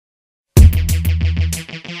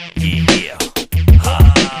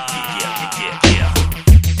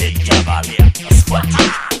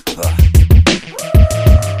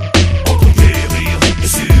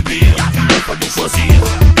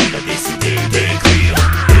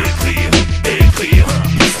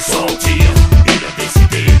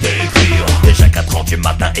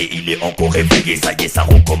et il est encore éveillé. Ça y est, ça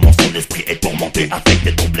recommence, son esprit est tourmenté,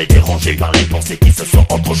 affecté, troublé, dérangé par les pensées qui se sont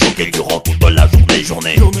entrechoquées durant toute la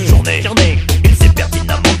journée. Il sait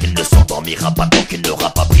pertinemment qu'il ne s'endormira pas tant qu'il n'aura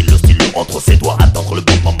pas pris le stylo entre ses doigts. Attendre le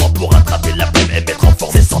bon moment pour attraper la plume et mettre en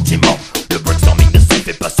forme ses sentiments. Le brainstorming ne se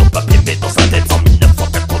fait pas sur papier mais dans sa tête. En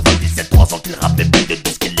 1997, 3 ans qu'il rappelle plus de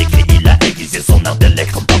disques qu'il écrit. Il a aiguisé son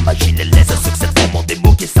intellect comme par magie. Les laisse succès formant des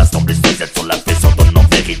mots qui s'assemblent et se jettent sur la fesse en donnant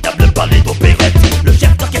véritable ballet d'opérette. Le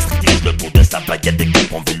chef d'orchestre dirige le bout de sa baguette et qu'il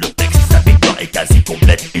convie le texte. Sa victoire est quasi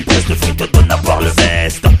complète. Il presse le fruit, te donne à boire le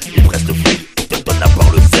zeste. Il presse le fruit, il te donne à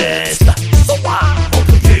boire le zeste.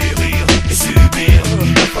 Entre guérir et subir,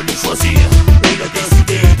 il a fallu choisir. Il a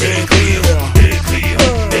décidé d'écrire,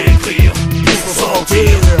 écrire, pour sortir.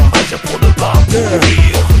 Agir pour ne pas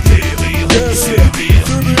pourrir. Guérir et subir,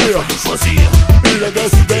 il a fallu choisir. Il a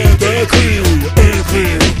décidé d'écrire,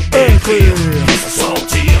 écrire, Pour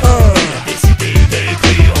sortir, il a décidé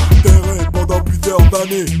d'écrire. Terré pendant plusieurs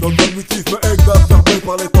années dans le mutisme exacerbé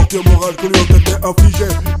par les tortures morales que lui ont été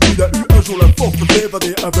infligées. Il a eu un jour la force de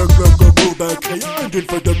s'évader avec le concours d'un crayon et d'une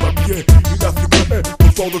feuille de papier. Il a su créer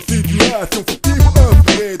une sorte de situation fictive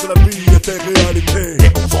inspirée de la vie et ses réalités.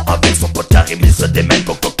 Dès 11 ans avec son pote Karim, il se démène,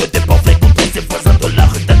 concocte des pamphlets contre ses voisins de la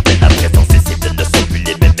rue d'Athènes. La présence sensible ne sont plus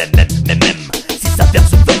les mêmes, même si sa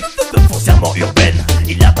verse foncièrement urbaine.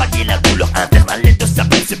 Il a pallié la douleur interne à l'aide de sa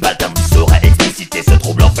plume subalterne. Il saura expliciter ce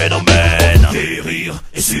troublant phénomène. Guérir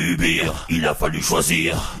et subir, il a fallu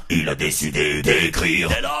choisir. Il a décidé d'écrire,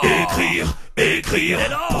 écrire,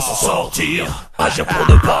 pour s'en sortir. Agir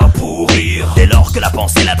pour ne pas pourrir. Dès lors que la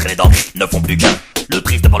pensée et la traînée d'encre ne font plus qu'un, le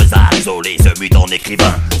triste devant les arts isolés se mute en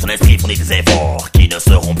écrivain. Son esprit fournit des efforts qui ne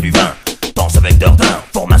seront plus vains. Dans ce vecteur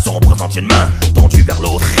d'information représente une main tendue vers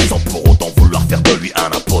l'autre. Son